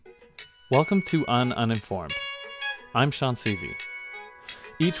Welcome to Uninformed. I'm Sean Seavey.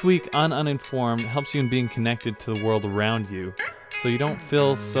 Each week, Uninformed helps you in being connected to the world around you so you don't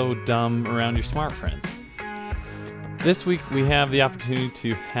feel so dumb around your smart friends. This week, we have the opportunity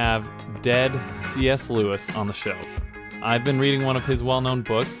to have dead C.S. Lewis on the show. I've been reading one of his well-known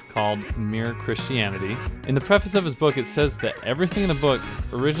books called Mere Christianity. In the preface of his book, it says that everything in the book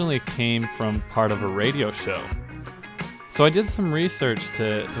originally came from part of a radio show. So I did some research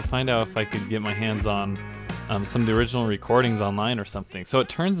to find out if I could get my hands on some of the original recordings online or something. So it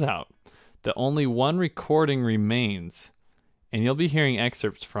turns out that only one recording remains, and you'll be hearing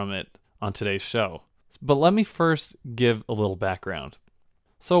excerpts from it on today's show. But let me first give a little background.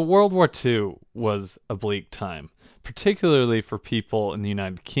 So World War II was a bleak time, particularly for people in the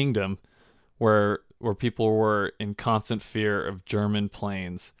United Kingdom, where people were in constant fear of German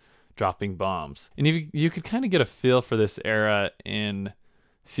planes dropping bombs. And you could kind of get a feel for this era in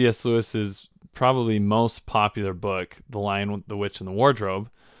C.S. Lewis's probably most popular book, The Lion, the Witch, and the Wardrobe.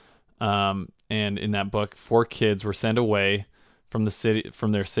 And in that book, 4 kids were sent away from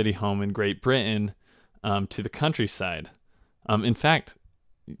their city home in Great Britain to the countryside. In fact,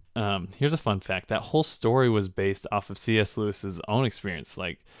 here's a fun fact: that whole story was based off of C.S. Lewis's own experience.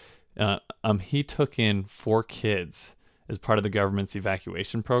 He took in 4 kids as part of the government's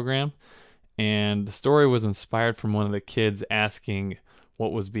evacuation program, and the story was inspired from one of the kids asking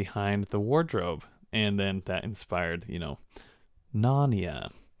what was behind the wardrobe, and then that inspired, Narnia.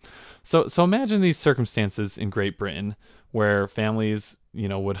 So imagine these circumstances in Great Britain where families,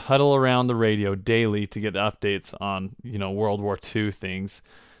 would huddle around the radio daily to get updates on, World War II things,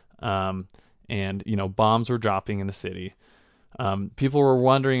 and bombs were dropping in the city. People were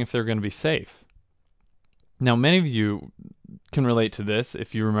wondering if they're going to be safe. Now, many of you can relate to this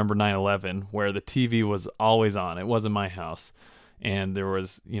if you remember 9/11, where the TV was always on. It was in my house, and there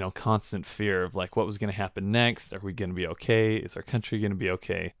was, constant fear of what was going to happen next. Are we going to be okay? Is our country going to be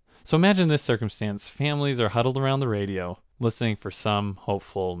okay? So imagine this circumstance. Families are huddled around the radio, listening for some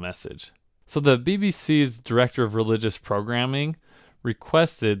hopeful message. So the BBC's director of religious programming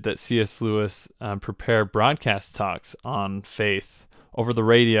requested that C.S. Lewis prepare broadcast talks on faith over the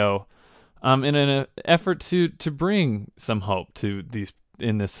radio, in an effort to bring some hope to these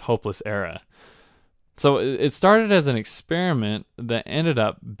in this hopeless era. So it started as an experiment that ended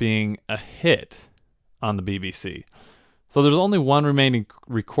up being a hit on the BBC. So there's only one remaining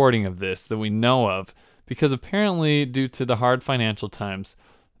recording of this that we know of, because apparently, due to the hard financial times,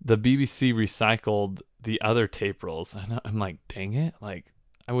 the BBC recycled the other tape rolls. And I'm like, dang it,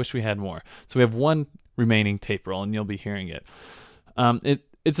 I wish we had more. So we have one remaining tape roll, and you'll be hearing it.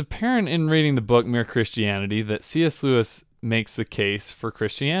 It's apparent in reading the book Mere Christianity that C.S. Lewis makes the case for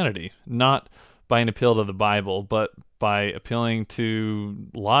Christianity, not by an appeal to the Bible, but by appealing to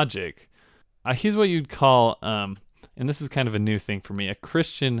logic. He's what you'd call, and this is kind of a new thing for me, a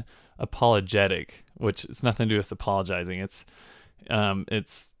Christian apologetic, which is nothing to do with apologizing.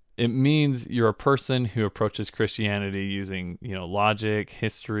 It means you're a person who approaches Christianity using, logic,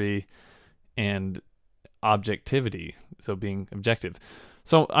 history, and objectivity. So being objective.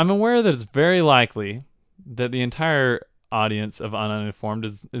 So I'm aware that it's very likely that the entire audience of Uninformed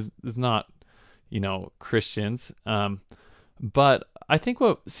is not, Christians. But I think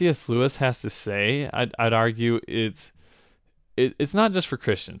what C.S. Lewis has to say, I'd argue it's not just for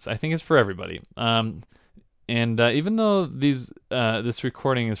Christians. I think it's for everybody. And even though this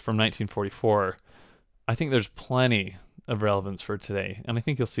recording is from 1944, I think there's plenty of relevance for today, and I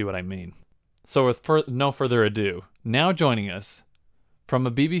think you'll see what I mean. So with no further ado, now joining us from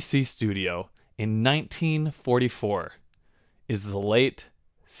a BBC studio in 1944 is the late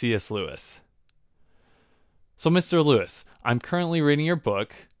C.S. Lewis. So Mr. Lewis, I'm currently reading your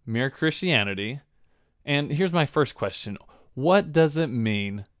book, Mere Christianity, and here's my first question. What does it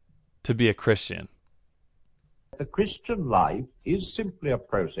mean to be a Christian? The Christian life is simply a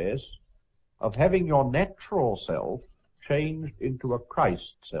process of having your natural self changed into a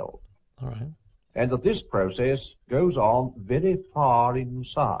Christ self. All right. And that this process goes on very far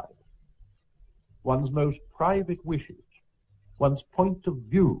inside. One's most private wishes, one's point of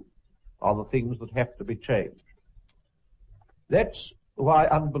view are the things that have to be changed. That's why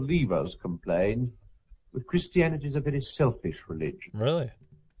unbelievers complain that Christianity is a very selfish religion. Really?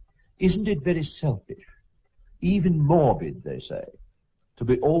 Isn't it very selfish? Even morbid, they say, to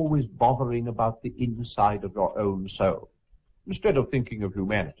be always bothering about the inside of your own soul, instead of thinking of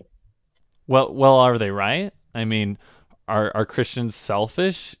humanity. Well, are they right? I mean, are Christians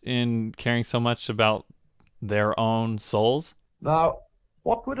selfish in caring so much about their own souls? Now,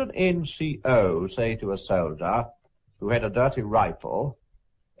 what would an NCO say to a soldier who had a dirty rifle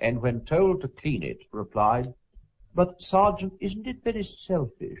and when told to clean it, replied, "But, Sergeant, isn't it very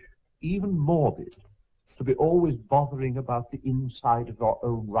selfish, even morbid, to be always bothering about the inside of your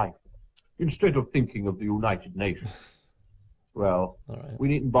own rifle, instead of thinking of the United Nations?" Well, All right. we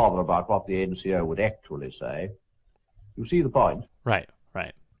needn't bother about what the NCO would actually say. You see the point? Right,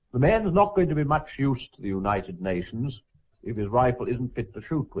 right. The man's not going to be much use to the United Nations if his rifle isn't fit to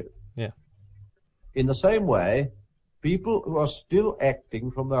shoot with. Yeah. In the same way, people who are still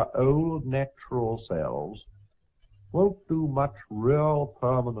acting from their old natural selves won't do much real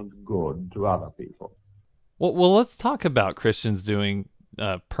permanent good to other people. Well, let's talk about Christians doing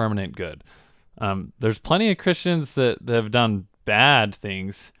permanent good. There's plenty of Christians that have done bad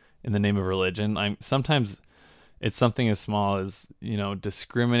things in the name of religion. Sometimes it's something as small as,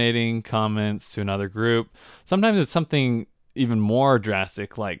 discriminating comments to another group. Sometimes it's something even more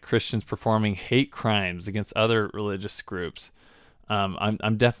drastic, like Christians performing hate crimes against other religious groups.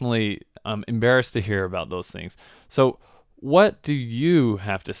 I'm definitely embarrassed to hear about those things. So what do you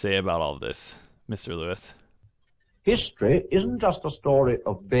have to say about all of this, Mr. Lewis? History isn't just a story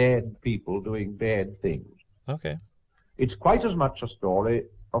of bad people doing bad things. Okay. It's quite as much a story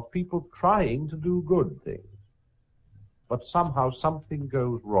of people trying to do good things. But somehow something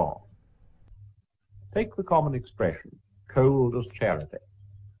goes wrong. Take the common expression, cold as charity.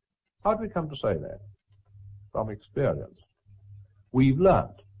 How do we come to say that? From experience. We've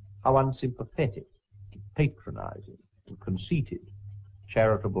learnt how unsympathetic, patronizing, and conceited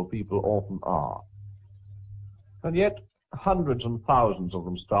charitable people often are. And yet, hundreds and thousands of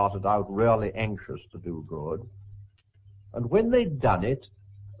them started out really anxious to do good. And when they'd done it,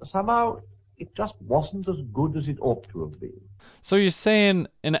 somehow it just wasn't as good as it ought to have been. So you're saying,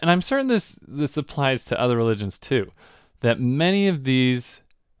 and I'm certain this applies to other religions too, that many of these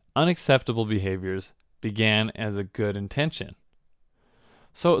unacceptable behaviors began as a good intention.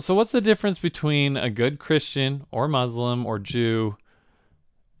 So what's the difference between a good Christian or Muslim or Jew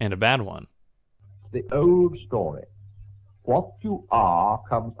and a bad one? The old story. What you are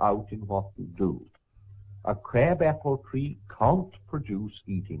comes out in what you do. A crabapple tree can't produce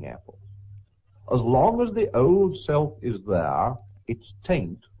eating apples. As long as the old self is there, its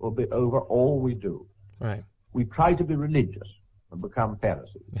taint will be over all we do. Right. We try to be religious and become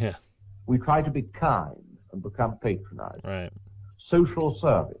Pharisees. Yeah. We try to be kind and become patronizing. Right. Social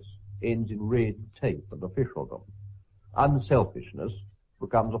service ends in red tape and officialdom. Unselfishness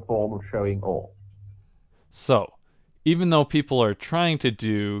becomes a form of showing off. So, even though people are trying to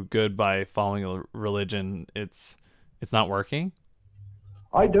do good by following a religion, it's not working?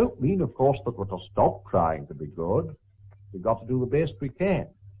 I don't mean, of course, that we're to stop trying to be good. We've got to do the best we can.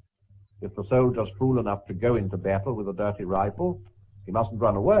 If the soldier's fool enough to go into battle with a dirty rifle, he mustn't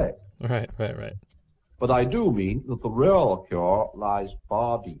run away. Right. But I do mean that the real cure lies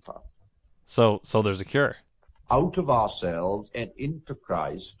far deeper. So there's a cure. Out of ourselves and into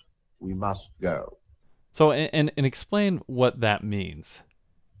Christ we must go. So, and explain what that means.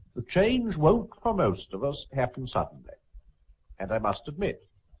 The change won't, for most of us, happen suddenly. And I must admit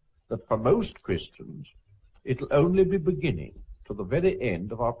that for most Christians, it'll only be beginning to the very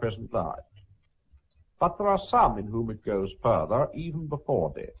end of our present lives. But there are some in whom it goes further, even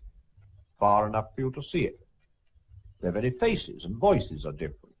before death, far enough for you to see it. Their very faces and voices are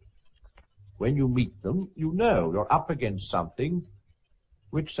different. When you meet them, you know you're up against something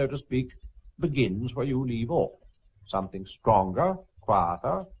which, so to speak, begins where you leave off. Something stronger,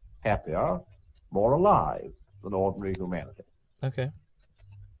 quieter, happier, more alive than ordinary humanity. Okay.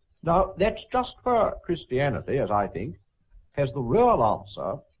 Now, that's just where Christianity, as I think, has the real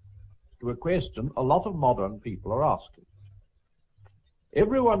answer to a question a lot of modern people are asking.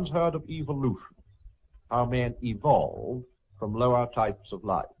 Everyone's heard of evolution, how man evolved from lower types of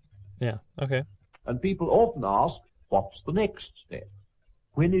life. Yeah, okay. And people often ask, what's the next step?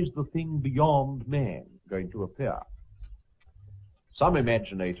 When is the thing beyond man going to appear? Some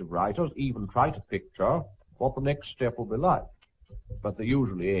imaginative writers even try to picture what the next step will be like, but they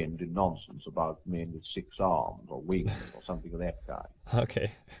usually end in nonsense about men with 6 arms or wings or something of that kind. Okay.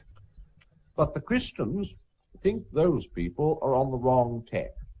 But the Christians think those people are on the wrong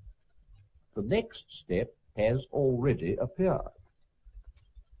tack. The next step has already appeared.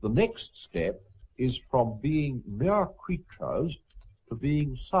 The next step is from being mere creatures to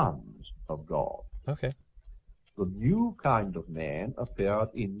being sons of God. Okay. The new kind of man appeared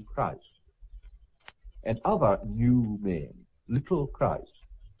in Christ. And other new men, little Christ,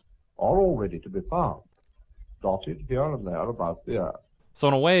 are already to be found, dotted here and there about the earth. So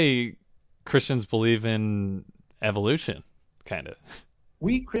in a way, Christians believe in evolution, kind of.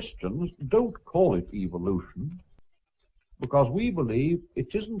 We Christians don't call it evolution, because we believe it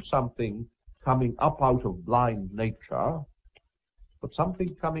isn't something coming up out of blind nature, but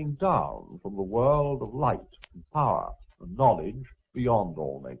something coming down from the world of light and power and knowledge beyond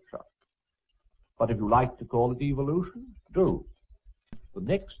all nature. But if you like to call it evolution, do. The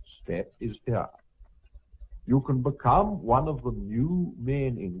next step is here. You can become one of the new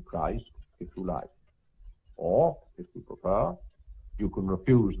men in Christ if you like. Or, if you prefer, you can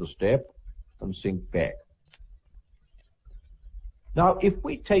refuse the step and sink back. Now, if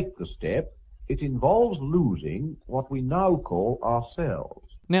we take the step, it involves losing what we now call ourselves.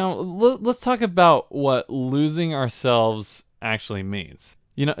 Now, let's talk about what losing ourselves actually means.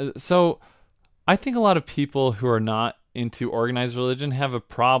 So I think a lot of people who are not into organized religion have a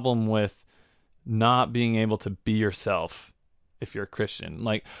problem with not being able to be yourself if you're a Christian.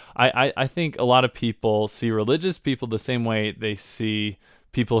 Like, I think a lot of people see religious people the same way they see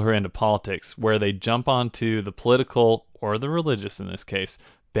people who are into politics, where they jump onto the political, or the religious in this case,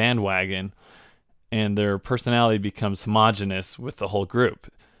 bandwagon, and their personality becomes homogenous with the whole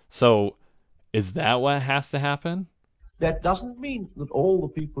group. So is that what has to happen? That doesn't mean that all the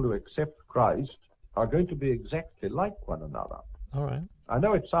people who accept Christ are going to be exactly like one another. All right. I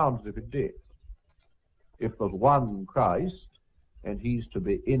know it sounds as if it did. If there's one Christ, and he's to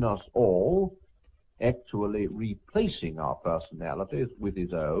be in us all, actually replacing our personalities with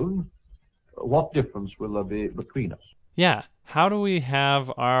his own, what difference will there be between us? Yeah. How do we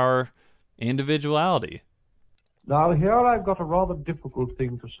have our individuality? Now, here I've got a rather difficult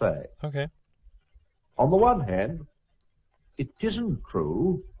thing to say. Okay. On the one hand, it isn't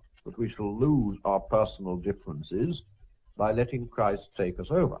true that we shall lose our personal differences by letting Christ take us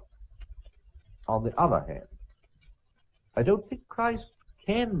over. On the other hand, I don't think Christ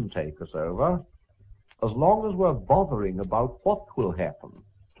can take us over as long as we're bothering about what will happen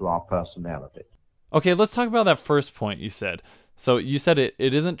to our personality. Okay, let's talk about that first point you said. So you said it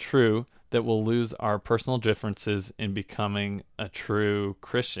isn't true that we'll lose our personal differences in becoming a true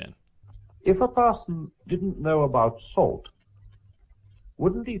Christian. If a person didn't know about salt,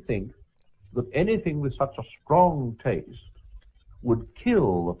 wouldn't he think that anything with such a strong taste would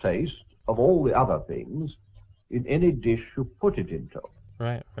kill the taste of all the other things in any dish you put it into?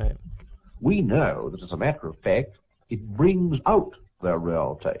 Right. We know that, as a matter of fact, it brings out their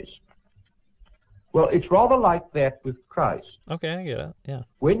real taste. Well, it's rather like that with Christ. Okay, I get it. Yeah.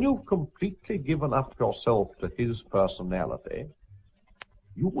 When you've completely given up yourself to his personality,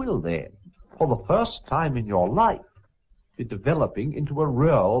 you will then, for the first time in your life, be developing into a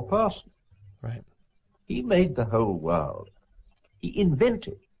real person. Right. He made the whole world. He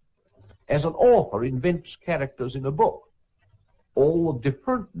invented, as an author invents characters in a book, all the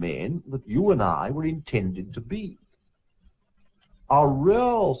different men that you and I were intended to be. Our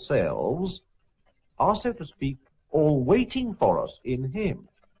real selves are, so to speak, all waiting for us in him.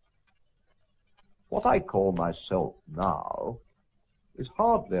 What I call myself now is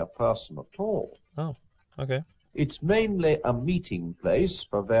hardly a person at all. Oh, okay. It's mainly a meeting place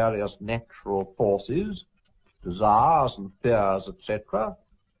for various natural forces, desires and fears, etc.,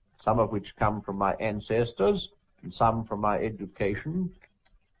 some of which come from my ancestors, and some from my education,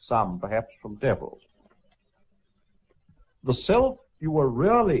 some perhaps from devils. The self you were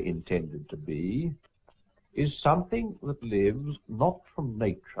really intended to be is something that lives not from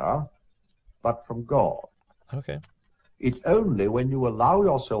nature, but from God. Okay. It's only when you allow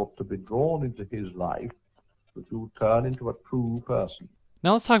yourself to be drawn into his life that you turn into a true person.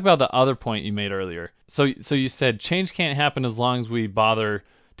 Now let's talk about the other point you made earlier. So you said change can't happen as long as we bother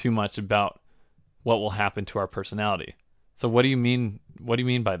too much about what will happen to our personality. So what do you mean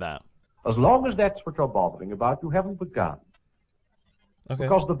by that? As long as that's what you're bothering about, you haven't begun. Okay.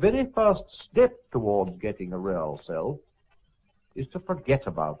 Because the very first step towards getting a real self is to forget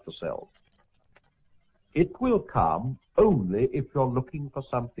about the self. It will come only if you're looking for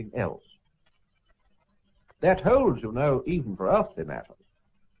something else. That holds, you know, even for earthly matters.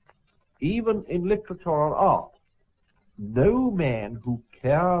 Even in literature or art, no man who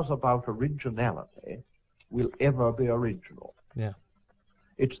cares about originality will ever be original. Yeah.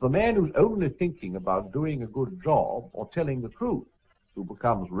 It's the man who's only thinking about doing a good job or telling the truth who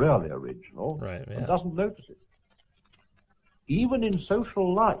becomes really original, Right, yeah. and doesn't notice it. Even in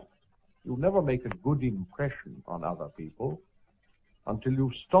social life, you'll never make a good impression on other people until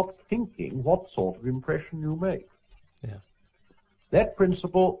you stop thinking what sort of impression you make. Yeah. That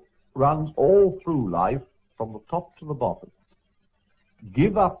principle runs all through life from the top to the bottom.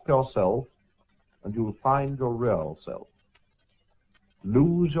 Give up yourself and you'll find your real self.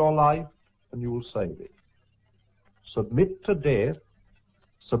 Lose your life and you will save it. Submit to death,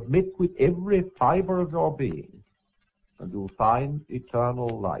 submit with every fiber of your being, and you'll find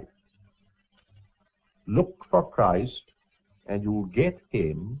eternal life. Look for Christ, and you'll get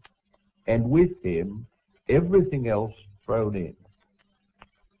him, and with him, everything else thrown in.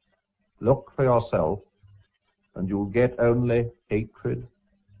 Look for yourself, and you'll get only hatred,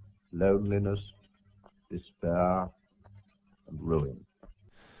 loneliness, despair, and ruin.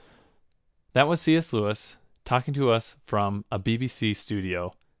 That was C.S. Lewis talking to us from a BBC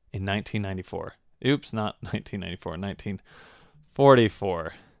studio in 1994. Oops, not 1994,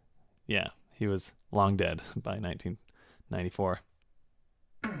 1944. Yeah, he was long dead by 1994.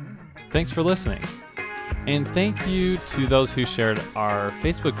 Thanks for listening. And thank you to those who shared our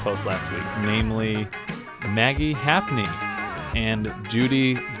Facebook post last week, namely Maggie Hapney and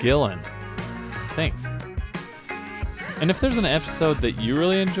Judy Gillen. Thanks. And if there's an episode that you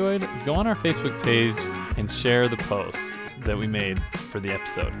really enjoyed, go on our Facebook page and share the posts that we made for the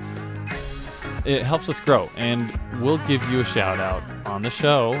episode. It helps us grow, and we'll give you a shout out on the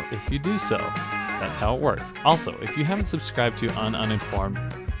show if you do so. That's how it works. Also, if you haven't subscribed to Uninformed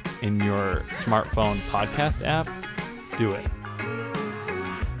in your smartphone podcast app, do it.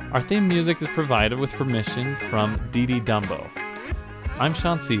 Our theme music is provided with permission from Dee Dumbo. I'm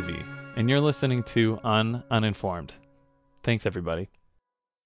Sean Seavey, and you're listening to Uninformed. Thanks, everybody.